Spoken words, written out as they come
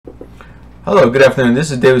Hello, good afternoon. This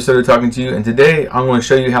is David Soto talking to you, and today I'm going to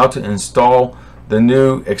show you how to install the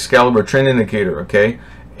new Excalibur trend indicator. Okay,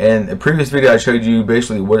 and in the previous video I showed you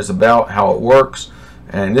basically what it's about, how it works,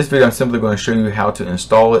 and in this video I'm simply going to show you how to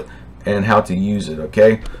install it and how to use it.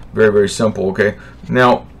 Okay, very simple. Okay,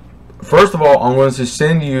 now first of all I'm going to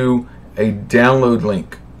send you a download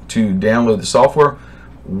link to download the software.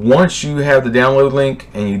 Once you have the download link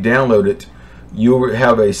and you download it, you'll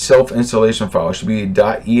have a self-installation file. It should be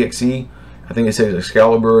 .exe. I think it says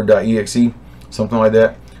Excalibur.exe, something like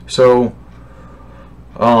that. So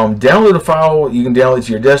download the file. You can download it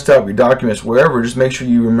to your desktop, your documents, wherever. Just make sure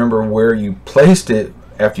you remember where you placed it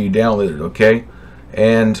after you downloaded it, okay?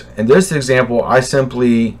 And in this example, I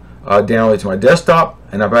simply download it to my desktop,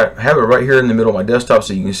 and I have it right here in the middle of my desktop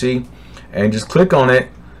so you can see. And just click on it,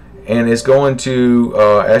 and it's going to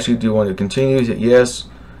ask you, do you want to continue? Hit yes,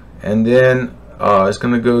 and then it's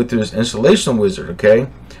going to go through this installation wizard, okay?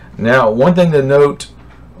 Now, one thing to note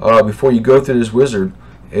before you go through this wizard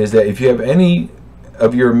is that if you have any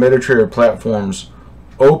of your MetaTrader platforms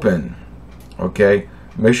open, okay,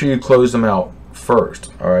 make sure you close them out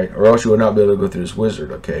first, all right, or else you will not be able to go through this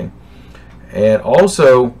wizard, okay? And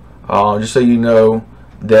also, just so you know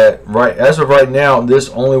that as of right now, this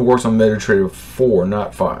only works on MetaTrader 4,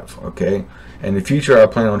 not 5, okay? In the future, I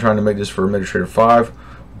plan on trying to make this for MetaTrader 5,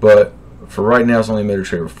 but for right now, it's only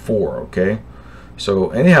MetaTrader 4, okay?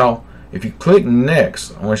 So anyhow, if you click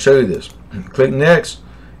next, I want to show you this. Click next,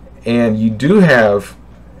 and you do have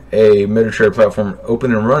a MetaTrader platform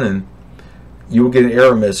open and running, you will get an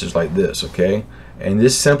error message like this, okay? And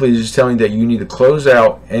this simply is just telling you that you need to close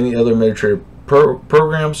out any other MetaTrader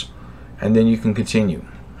programs, and then you can continue,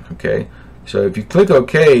 okay? So if you click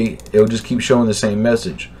OK, it'll just keep showing the same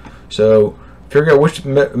message. So figure out which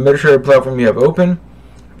MetaTrader platform you have open.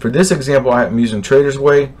 For this example, I'm using Trader's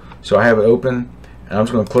Way, so I have it open. And I'm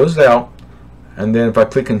just going to close it out, and then if I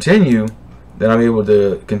click continue, then I'm able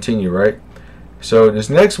to continue, right? So this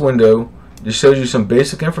next window just shows you some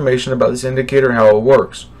basic information about this indicator, how it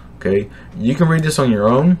works, okay? You can read this on your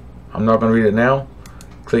own. I'm not going to read it now.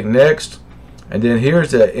 Click next, and then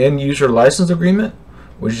here's the end user license agreement,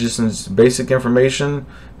 which is just some basic information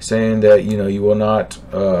saying that you will not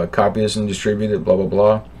copy this and distribute it, blah blah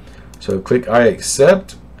blah. So click I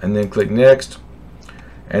accept, and then click next,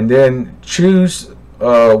 and then choose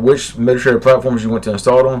which MetaTrader platforms you want to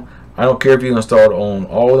install it on. I don't care if you install it on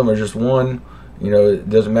all of them or just one. It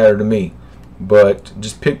doesn't matter to me. But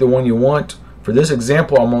just pick the one you want. For this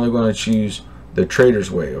example, I'm only going to choose the Trader's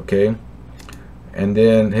Way, okay? And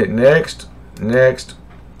then hit next, next,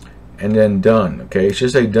 and then done, okay? It should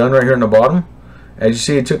say done right here on the bottom. As you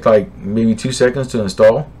see, it took like maybe 2 seconds to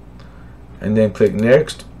install. And then click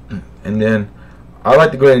next. And then I like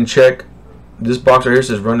to go ahead and check. This box right here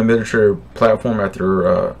says run the MetaTrader platform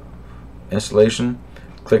after installation.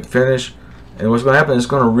 Click finish, and what's going to happen is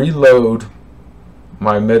it's going to reload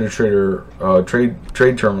my MetaTrader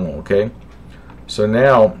trade terminal. Okay, so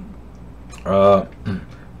now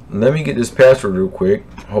let me get this password real quick.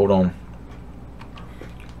 Hold on.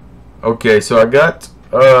 Okay, so I got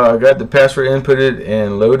the password inputted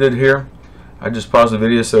and loaded here. I just paused the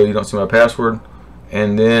video so you don't see my password,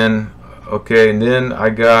 and then and then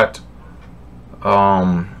I got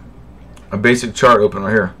a basic chart open right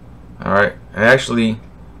here. Alright, and actually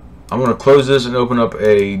I'm going to close this and open up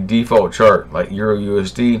a default chart like Euro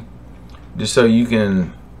USD, just so you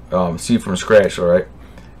can see from scratch, alright,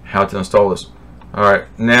 how to install this. Alright,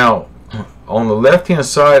 now on the left hand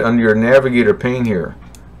side under your navigator pane here,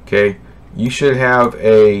 okay, you should have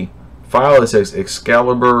a file that says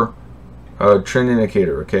Excalibur trend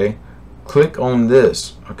indicator, okay? Click on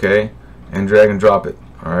this, okay, and drag and drop it.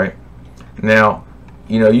 Alright, now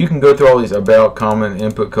you can go through all these about, comment,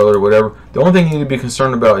 input, color, whatever. The only thing you need to be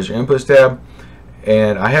concerned about is your inputs tab,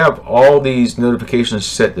 and I have all these notifications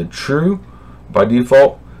set to true by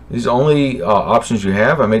default. These are only options you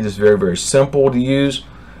have. I made this very simple to use,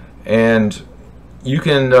 and you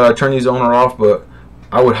can turn these on or off, but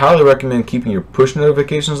I would highly recommend keeping your push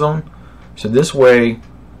notifications on, so this way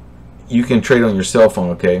you can trade on your cell phone,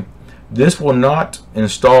 okay? This will not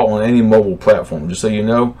install on any mobile platform, just so you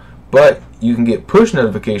know, but you can get push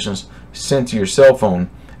notifications sent to your cell phone,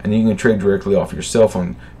 and you can trade directly off your cell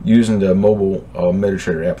phone using the mobile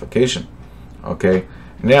MetaTrader application. Okay,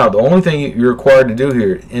 now the only thing you're required to do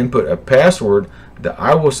here is input a password that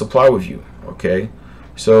I will supply with you. Okay,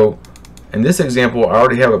 so in this example I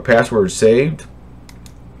already have a password saved,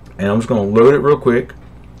 and I'm just going to load it real quick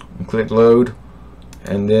and click load,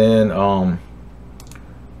 and then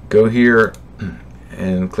go here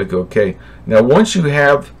and click OK. Now once you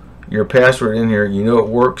have your password in here, it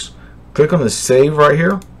works, click on the save right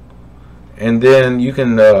here, and then you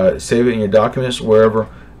can save it in your documents wherever,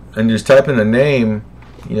 and just type in the name.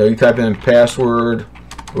 You know, you type in password,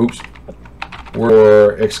 oops,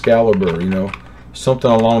 or Excalibur, you know,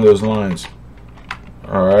 something along those lines.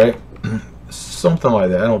 All right, something like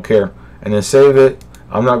that. I don't care. And then save it.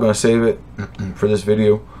 I'm not going to save it for this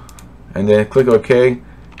video. And then click OK.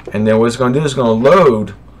 And then what it's going to do is going to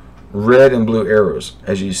load red and blue arrows,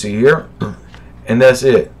 as you see here. And that's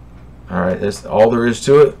it. All right, that's all there is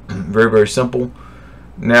to it. Very, very simple.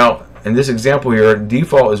 Now, in this example here,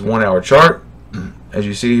 default is 1 hour chart, as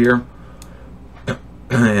you see here.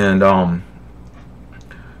 And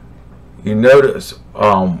you notice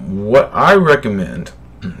what I recommend.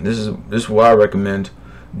 This is what I recommend.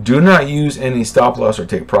 Do not use any stop loss or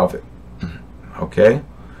take profit. Okay,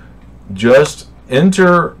 just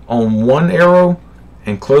enter on one arrow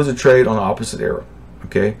and close the trade on the opposite arrow.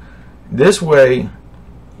 Okay, this way,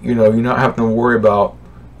 you know, you're not having to worry about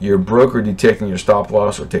your broker detecting your stop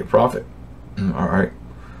loss or take profit. All right.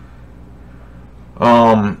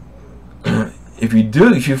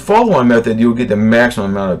 If you follow my method, you'll get the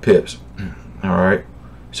maximum amount of pips. All right.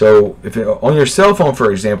 So if on your cell phone, for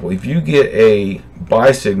example, if you get a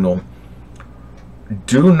buy signal,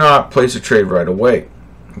 do not place a trade right away,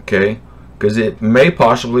 okay? Because it may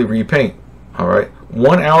possibly repaint. All right.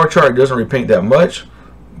 1 hour chart doesn't repaint that much,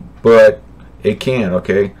 but it can,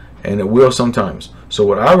 okay? And it will sometimes. So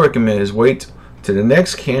what I recommend is wait to the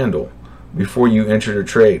next candle before you enter the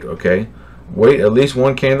trade, okay? Wait at least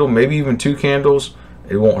one candle, maybe even 2 candles.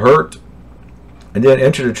 It won't hurt. And then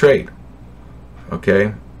enter the trade.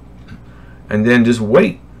 Okay, and then just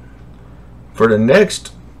wait for the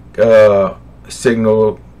next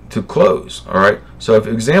signal to close. All right, so if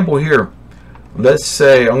example here, let's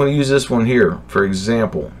say I'm going to use this one here for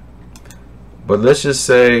example, but let's just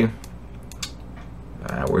say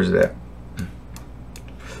where's that?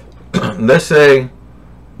 Let's say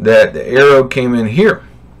that the arrow came in here.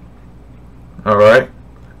 All right,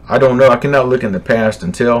 I don't know, I cannot look in the past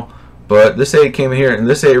and tell, but let's say it came in here, and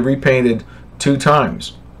let's say it repainted 2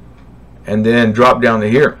 times and then drop down to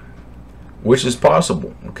here, which is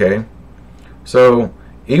possible. Okay, so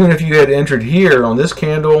even if you had entered here on this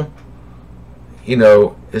candle, you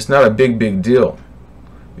know, it's not a big deal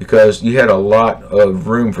because you had a lot of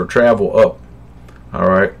room for travel up. All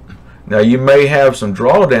right, now you may have some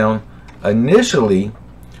drawdown initially,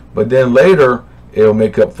 but then later it'll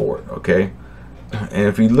make up for it. Okay, and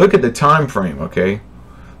if you look at the time frame, okay,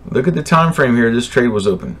 look at the time frame here, this trade was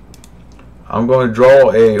open. I'm going to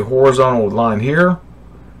draw a horizontal line here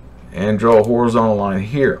and draw a horizontal line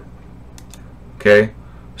here. Okay,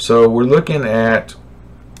 so we're looking at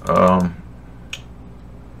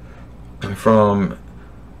from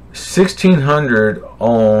 1600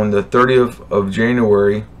 on the 30th of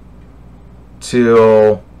January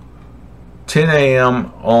till 10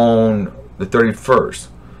 a.m. on the 31st.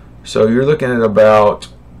 So you're looking at about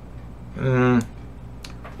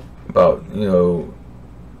about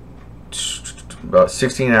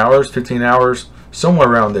 16 hours, 15 hours, somewhere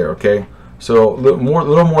around there. Okay, so a little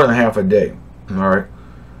more than half a day. All right,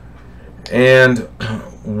 and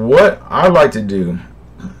what I like to do,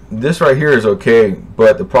 this right here is okay,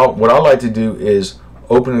 but the problem, what I like to do is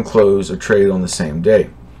open and close a trade on the same day.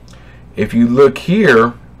 If you look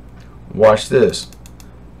here, watch this.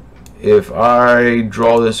 If I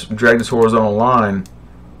draw this, drag this horizontal line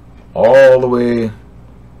all the way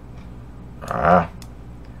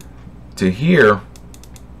to here,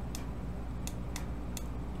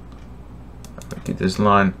 get this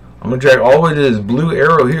line, I'm going to drag all the way to this blue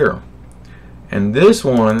arrow here, and this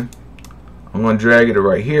one I'm going to drag it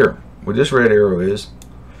right here where this red arrow is.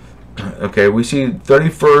 Okay, we see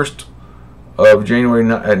 31st of January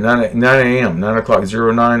at 9 a.m. 9 o'clock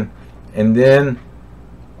 09, and then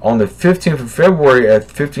on the 15th of February at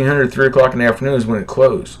 1500, 3 o'clock in the afternoon is when it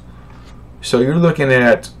closed. So you're looking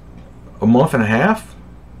at a month and a half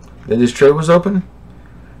that this trade was open,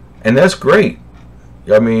 and that's great.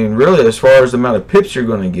 I mean, really, as far as the amount of pips you're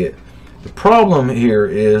going to get. The problem here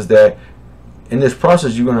is that in this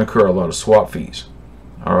process you're going to incur a lot of swap fees.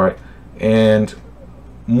 All right, and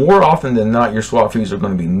more often than not your swap fees are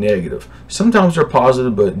going to be negative. Sometimes they're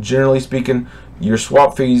positive, but generally speaking your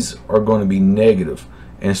swap fees are going to be negative,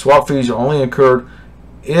 and swap fees are only incurred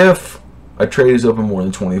if a trade is open more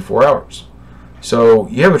than 24 hours. So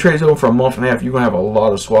you have a trade open for a month and a half, you're going to have a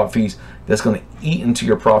lot of swap fees that's going to eat into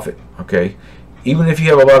your profit. Okay, even if you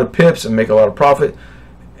have a lot of pips and make a lot of profit,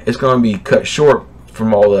 it's going to be cut short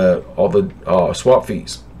from all the swap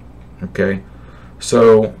fees. Okay,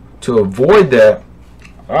 so to avoid that,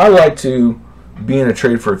 I like to be in a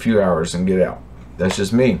trade for a few hours and get out. That's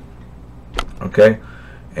just me. Okay,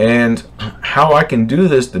 And how I can do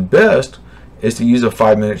this the best is to use a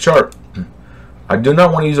 5-minute chart. I do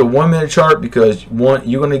not want to use a 1-minute chart because one,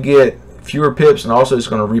 you're going to get fewer pips, and also it's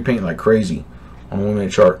going to repaint like crazy on a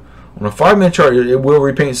 1-minute chart. On a 5-minute chart, it will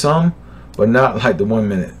repaint some, but not like the 1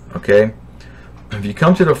 minute. Okay, if you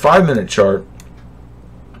come to the 5-minute chart,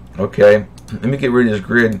 okay, let me get rid of this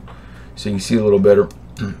grid so you can see a little better.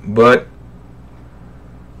 But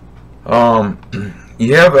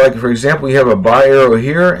you have, like, for example, you have a buy arrow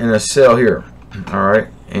here and a sell here. All right,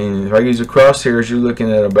 and if I use the crosshairs, you're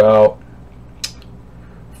looking at about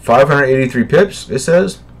 583 pips, it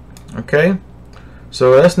says. Okay,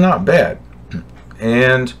 so that's not bad.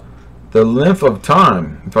 And the length of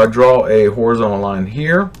time, if I draw a horizontal line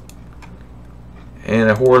here and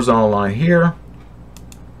a horizontal line here,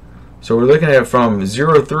 so we're looking at from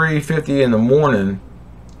 03:50 in the morning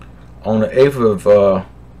on the 8th of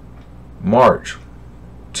March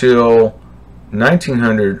till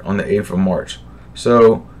 1900 on the 8th of March.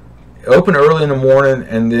 So open early in the morning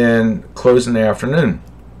and then close in the afternoon,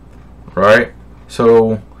 right?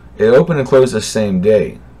 So it opened and closed the same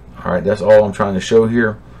day. All right, that's all I'm trying to show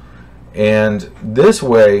here. And this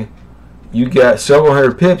way you got several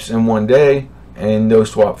hundred pips in one day and no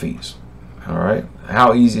swap fees. All right,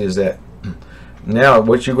 how easy is that? Now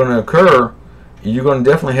what you're going to occur, you're going to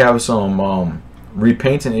definitely have some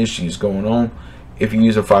repainting issues going on if you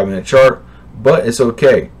use a 5-minute chart, but it's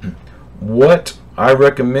okay. What I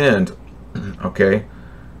recommend, okay,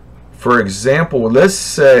 for example, let's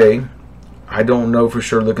say, I don't know for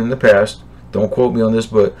sure, looking in the past, don't quote me on this,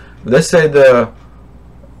 but let's say the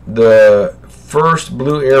first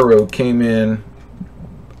blue arrow came in,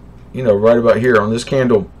 you know, right about here on this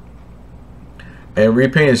candle and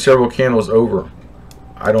repainted several candles over.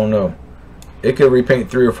 I don't know, it could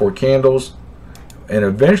repaint 3 or 4 candles and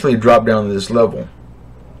eventually drop down to this level.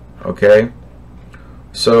 Okay,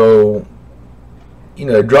 so you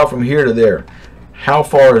know, drop from here to there. How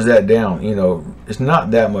far is that down? You know, it's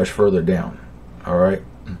not that much further down. All right,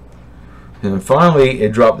 and finally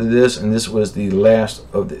it dropped to this, and this was the last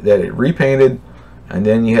of that it repainted, and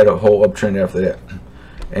then you had a whole uptrend after that.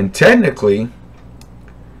 And technically,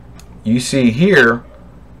 you see here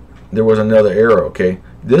there was another arrow. Okay,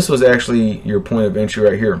 this was actually your point of entry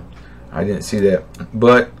right here. I didn't see that,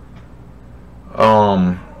 but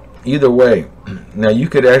either way, now you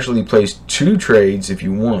could actually place 2 trades if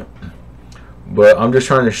you want, but I'm just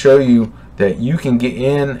trying to show you that you can get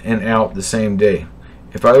in and out the same day.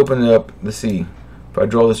 If I open it up, let's see, if I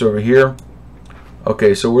draw this over here,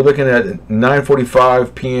 okay, so we're looking at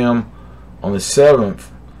 9:45 p.m. on the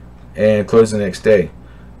 7th and close the next day.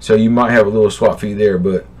 So you might have a little swap fee there,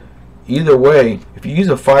 but either way, if you use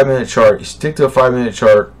a 5-minute chart, you stick to a 5-minute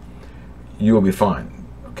chart, you will be fine.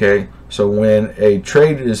 Okay, so when a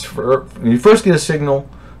trade is, when you first get a signal,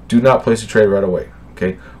 do not place a trade right away.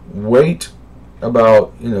 Okay, wait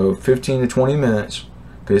about 15 to 20 minutes,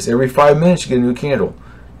 because every 5 minutes you get a new candle,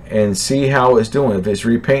 and see how it's doing. If it's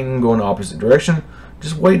repainting, going the opposite direction,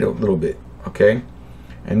 just wait a little bit. Okay,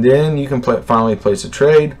 and then you can finally place a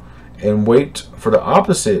trade and wait for the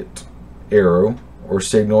opposite arrow or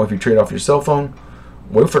signal. If you trade off your cell phone,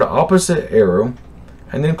 wait for the opposite arrow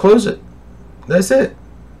and then close it. That's it.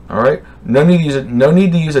 All right, no need to use it. No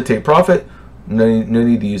need to use a take profit. No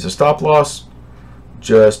need to use a stop loss.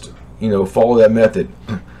 Just follow that method.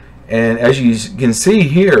 And as you can see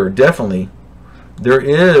here, definitely there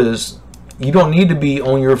is, you don't need to be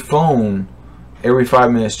on your phone every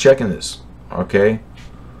 5 minutes checking this. Okay,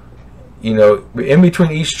 in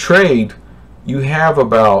between each trade you have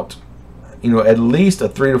about at least a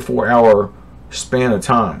 3 to 4 hour span of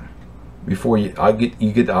time before you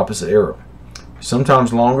get the opposite arrow.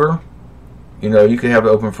 Sometimes longer. You could have it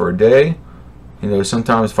open for a day,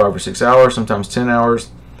 sometimes 5 or 6 hours, sometimes 10 hours.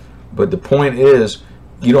 But the point is,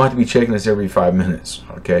 you don't have to be checking this every 5 minutes.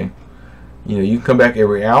 Okay, you can come back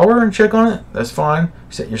every hour and check on it. That's fine.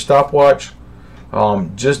 Set your stopwatch.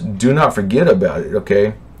 Just do not forget about it.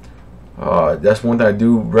 Okay, that's one thing I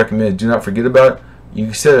do recommend. Do not forget about it. You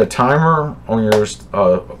can set a timer on your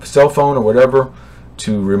cell phone or whatever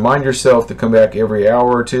to remind yourself to come back every hour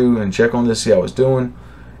or two and check on this, see how it's doing.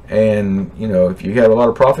 And if you have a lot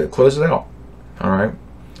of profit, close it out. All right,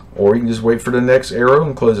 or you can just wait for the next arrow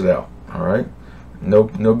and close it out. All right, no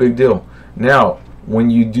big deal. Now when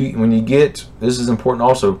you get, this is important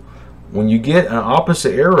also, when you get an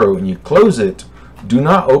opposite arrow and you close it, do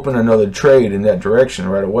not open another trade in that direction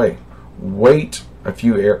right away. Wait a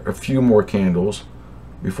few more candles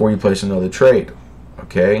before you place another trade.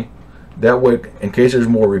 Okay, that way, in case there's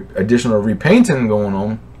more additional repainting going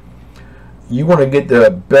on, you want to get the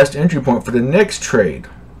best entry point for the next trade.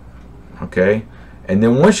 Okay, And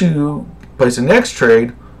then once you place the next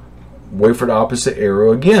trade, wait for the opposite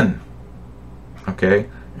arrow again, okay,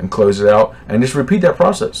 and close it out, and just repeat that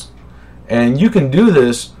process. And you can do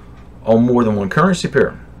this on more than one currency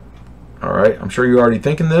pair. All right, I'm sure you're already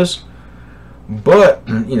thinking this, but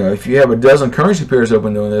you know, if you have a dozen currency pairs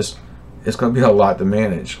open doing this, it's going to be a lot to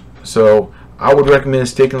manage. So I would recommend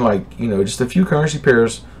sticking, like, you know, just a few currency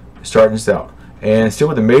pairs starting this out, and still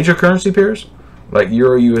with the major currency pairs like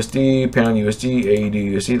Euro USD, Pound USD, AED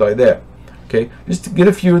USD, like that. Okay, just to get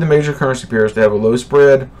a few of the major currency pairs to have a low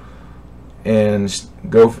spread, and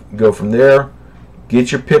go from there.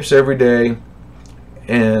 Get your pips every day,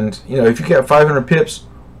 and you know, if you get 500 pips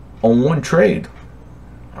on one trade,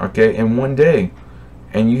 okay, in one day,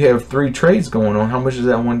 and you have 3 trades going on, how much is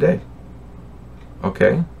that in one day?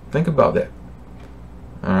 Okay, think about that.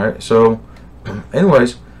 All right, so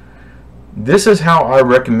anyways, this is how I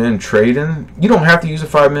recommend trading. You don't have to use a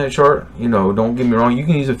 5-minute chart. You know, don't get me wrong. You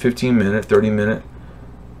can use a 15-minute, 30-minute.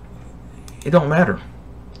 It don't matter.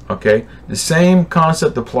 Okay, the same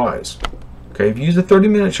concept applies. Okay, if you use a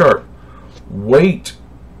 30-minute chart, wait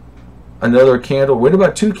another candle. Wait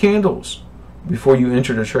about 2 candles before you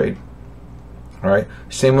enter the trade. All right,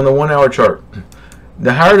 same on the 1-hour chart.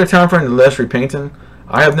 The higher the time frame, the less repainting.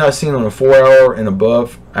 I have not seen on a 4-hour and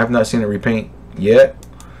above. I have not seen it repaint yet.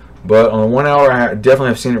 But on a 1 hour, I definitely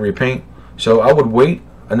have seen it repaint. So I would wait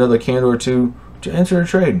another candle or 2 to enter a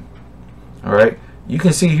trade. All right. You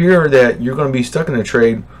can see here that you're going to be stuck in a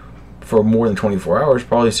trade for more than 24 hours,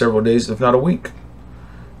 probably several days, if not a week.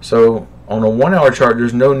 So on a 1 hour chart,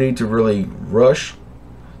 there's no need to really rush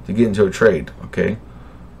to get into a trade. Okay.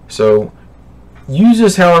 So use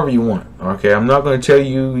this however you want. Okay. I'm not going to tell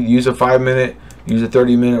you use a 5-minute, use a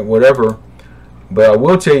 30-minute, whatever. But I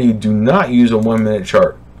will tell you, do not use a 1-minute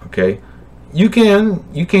chart. Okay, you can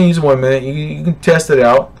use 1 minute. You can test it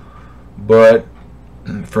out, but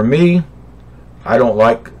for me, I don't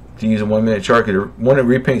like to use a 1-minute chart because one, it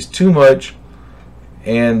repaints too much,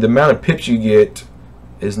 and the amount of pips you get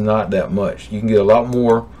is not that much. You can get a lot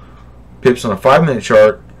more pips on a 5-minute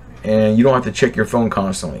chart, and you don't have to check your phone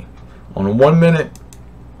constantly. On a 1 minute,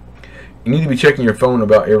 you need to be checking your phone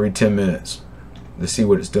about every 10 minutes to see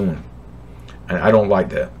what it's doing, and I don't like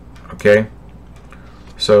that. Okay.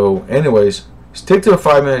 So anyways, stick to a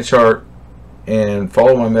 5-minute chart and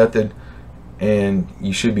follow my method, and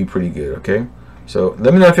you should be pretty good. Okay, so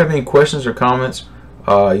let me know if you have any questions or comments.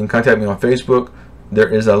 You can contact me on Facebook. There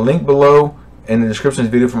is a link below in the description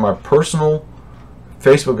of this video for my personal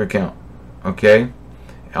Facebook account. Okay,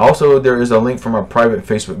 also there is a link for my private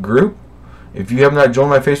Facebook group. If you have not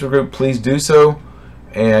joined my Facebook group, please do so,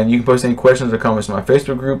 and you can post any questions or comments in my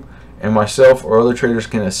Facebook group, and myself or other traders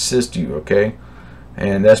can assist you. Okay,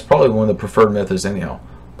 and that's probably one of the preferred methods anyhow.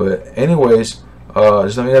 But anyways,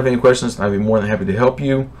 just let me know if you have any questions, and I'd be more than happy to help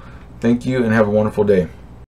you. Thank you, and have a wonderful day.